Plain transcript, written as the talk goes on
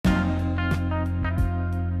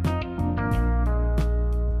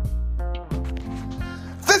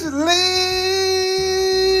This is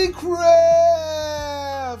Lee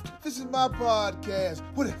Craft. This is my podcast.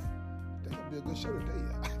 What if? That's going to be a good show today.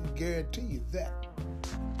 I can guarantee you that.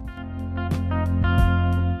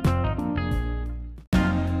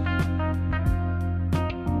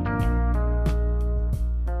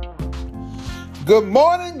 Good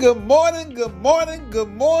morning, good morning, good morning, good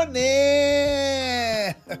morning.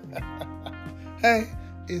 Hey,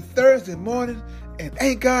 it's Thursday morning and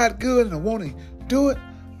ain't God good and I want to do it?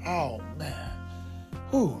 Oh, man.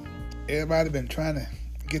 Whew. Everybody been trying to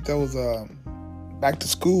get those back to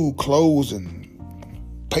school clothes and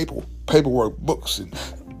paperwork, books and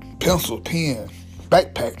pencil, pen,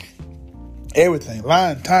 backpack, everything.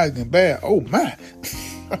 Line, ties, and bad. Oh, my.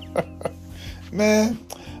 Man,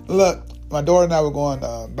 look. My daughter and I were going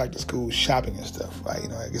back to school shopping and stuff, right? You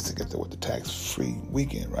know, I guess to get the tax-free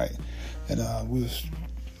weekend, right? And we was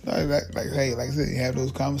like, hey, like I said, you have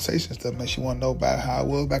those conversations stuff, makes you want to know about how it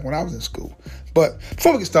was back when I was in school. But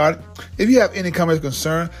before we get started, if you have any comments or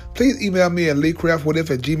concern, please email me at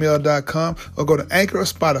leecraftwhatif@gmail.com or go to Anchor or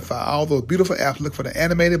Spotify. All those beautiful apps, look for the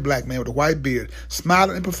animated black man with a white beard,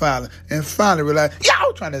 smiling and profiling, and finally realize,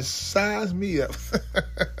 y'all trying to size me up.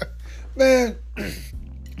 Man.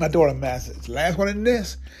 My daughter Master, last one in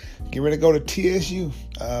this. Get ready to go to TSU.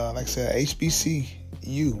 Like I said,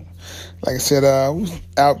 HBCU. Like I said, we was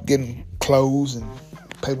out getting clothes and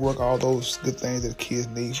paperwork, all those good things that the kids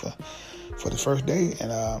need for the first day. And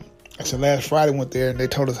like I said, last Friday went there and they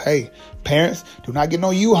told us, hey, parents, do not get no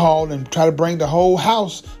U-Haul and try to bring the whole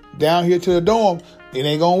house down here to the dorm. It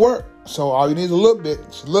ain't gonna work. So all you need is a little bit.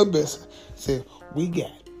 Just a little bit. Said, we got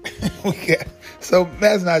it. We got it. So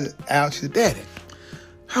Master and I just out. She said, Daddy,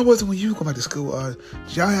 how was it when you go back to school?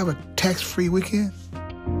 Did y'all have a tax-free weekend?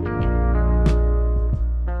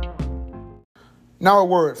 Now a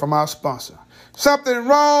word from our sponsor. Something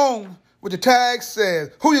wrong with the tax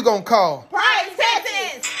says. Who you gonna call? Price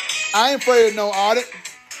Taxes. I ain't afraid of no audit.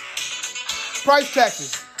 Price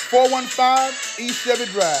Taxes, 415 East Chevy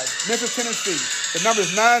Drive, Memphis, Tennessee. The number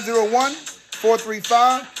is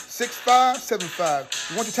 901-435-6575.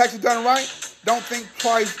 You want your taxes done right? Don't think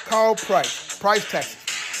twice, call Price. Price Taxes.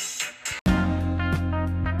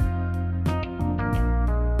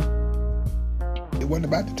 It wasn't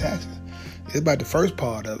about the taxes. It's about the first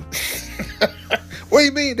part of it. What do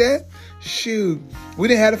you mean, Dad? Shoot, we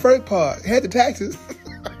didn't have the first part. We had the taxes.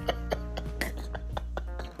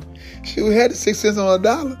 Shoot, we had the 6 cents on a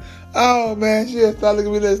dollar. Oh, man, she just started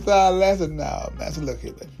looking at me and started laughing. No, man, so look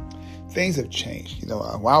here, man. Things have changed. You know,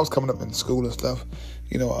 when I was coming up in school and stuff,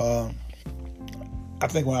 you know, I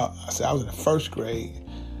think when I was in the first grade,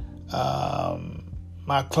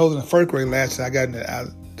 my clothes in the first grade last year, I got in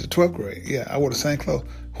the 12th grade. Yeah, I wore the same clothes.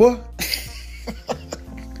 What?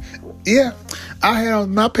 Yeah, I had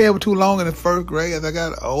on my pants were too long in the first grade. As I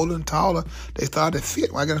got older and taller, they started to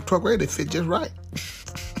fit. When I got in the 12th grade, they fit just right.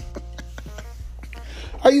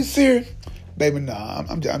 Are you serious? Baby, nah,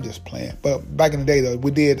 I'm just playing. But back in the day, though, we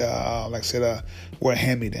did, like I said, wear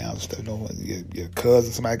hand-me-downs and stuff. You know, your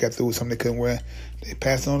cousin, somebody got through with something they couldn't wear, they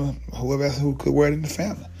passed on to whoever else who could wear it in the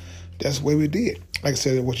family. That's the way we did. Like I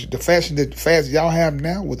said, the fashion y'all have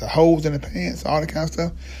now with the holes in the pants, all that kind of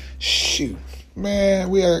stuff, shoot. Man,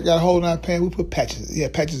 we got a hole in our pants. We put patches. Yeah,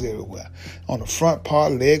 patches everywhere. On the front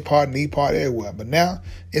part, leg part, knee part, everywhere. But now,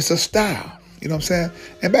 it's a style. You know what I'm saying?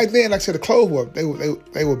 And back then, like I said, the clothes they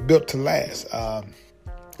were built to last.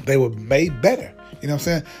 They were made better. You know what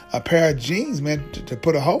I'm saying? A pair of jeans, man, to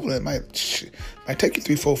put a hole in it might take you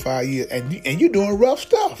 3, 4, 5 years. And you're doing rough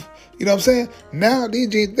stuff. You know what I'm saying? Now, these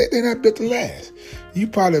jeans, they're not built to last. You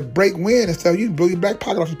probably break wind and stuff. You can blow your back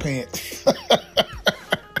pocket off your pants.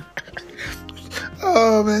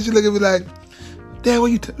 Oh, man, she look at me like, Dad,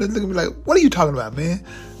 look at me like, what are you talking about, man?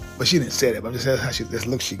 But she didn't say that. But I'm just saying how this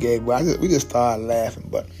look she gave. Well, we just started laughing.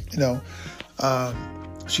 But, you know,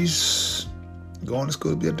 she's going to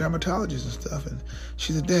school to be a dermatologist and stuff. And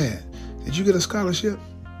she said, Dad, did you get a scholarship?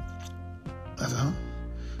 I said, huh?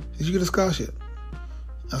 Did you get a scholarship?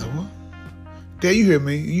 I said, what? Dad, you hear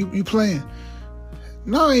me? You playing?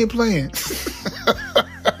 No, I ain't playing.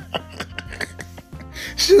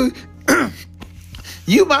 Shoot.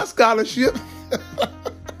 You my scholarship.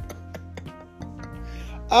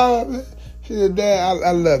 Oh, man. She said, Dad,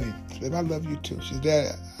 I love you. She said, I love you too. She said,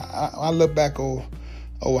 Dad, I look back over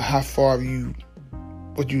how far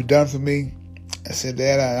what you've done for me. I said,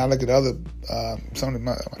 Dad, I look at other, some of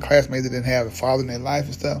my classmates that didn't have a father in their life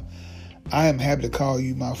and stuff. I am happy to call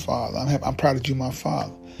you my father. I'm proud that you my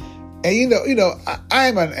father. And you know, I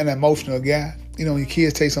am an emotional guy. when your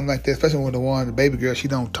kids say something like that, especially when the baby girl, she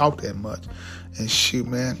don't talk that much. And shoot,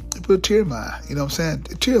 man, it put a tear in my eye. You know what I'm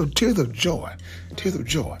saying? Tears of joy. Tears of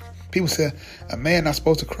joy. People say, a man not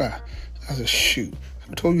supposed to cry. I said, shoot,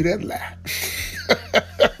 who told you that lie?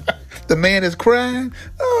 The man is crying?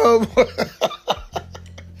 Oh, boy.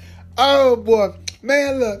 Oh, boy.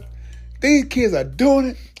 Man, look, these kids are doing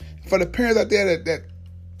it. For the parents out there that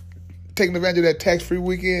taking advantage of that tax-free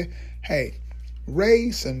weekend, hey,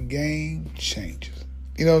 raise some game changers.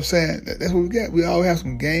 You know what I'm saying? That's what we got. We all have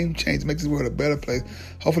some game changers, make this world a better place.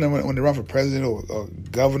 Hopefully when they run for president or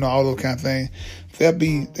governor, all those kind of things,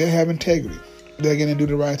 they'll have integrity. They'll get in and do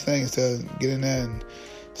the right thing instead of getting in there and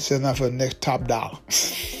setting out for the next top dollar.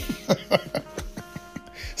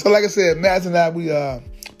 So like I said, Matt and I, we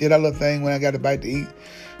did our little thing when I got a bite to eat.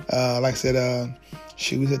 Like I said,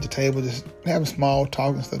 she was at the table just having small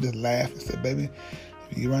talk and stuff, just laugh and stuff. Baby,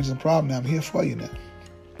 if you run into some problem now, I'm here for you now.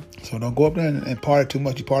 So don't go up there and party too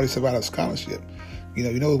much. You party yourself out of scholarship. You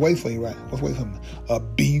know what's waiting for you, right? What's waiting for me? A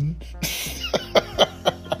beating.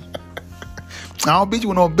 I don't beat you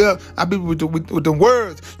with no belt. I beat you with the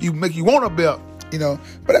words you make you want a belt. But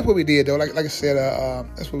that's what we did, though. Like I said,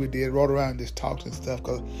 that's what we did. Rode around and just talked and stuff.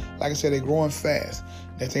 Because, like I said, they're growing fast.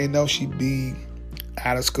 Next thing you know, she'd be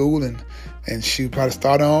out of school and she'd probably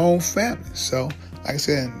start her own family. So, like I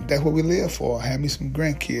said, that's what we live for. Have me some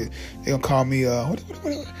grandkids. They're going to call me, what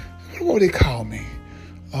would they call me?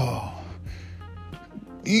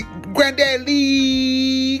 Granddad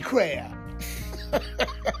Lee Crab.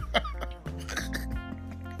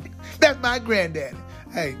 That's my granddaddy.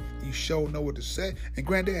 Hey, you sure know what to say. And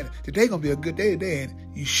granddaddy, today going to be a good day today, and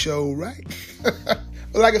you sure right. But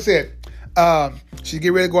like I said, she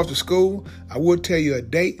get ready to go off to school. I would tell you a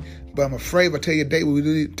date, but I'm afraid if I tell you a date, we'll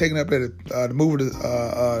be taking up at the move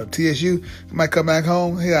to TSU. I might come back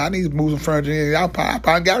home. Hell, I need to move some furniture in. I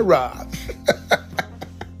probably got robbed.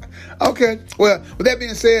 Okay. Well, with that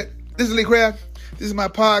being said, this is Lee Craft. This is my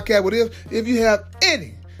podcast. What if you have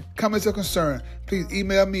any comments or concern, please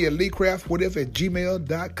email me at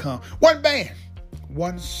leecraftwhatif@gmail.com. One band,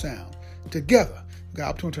 one sound. Together, we got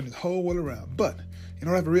opportunity to turn this whole world around. But you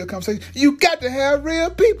don't have a real conversation. You got to have real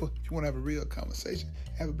people. If you want to have a real conversation,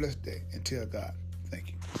 have a blessed day. And tell God, thank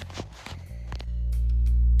you.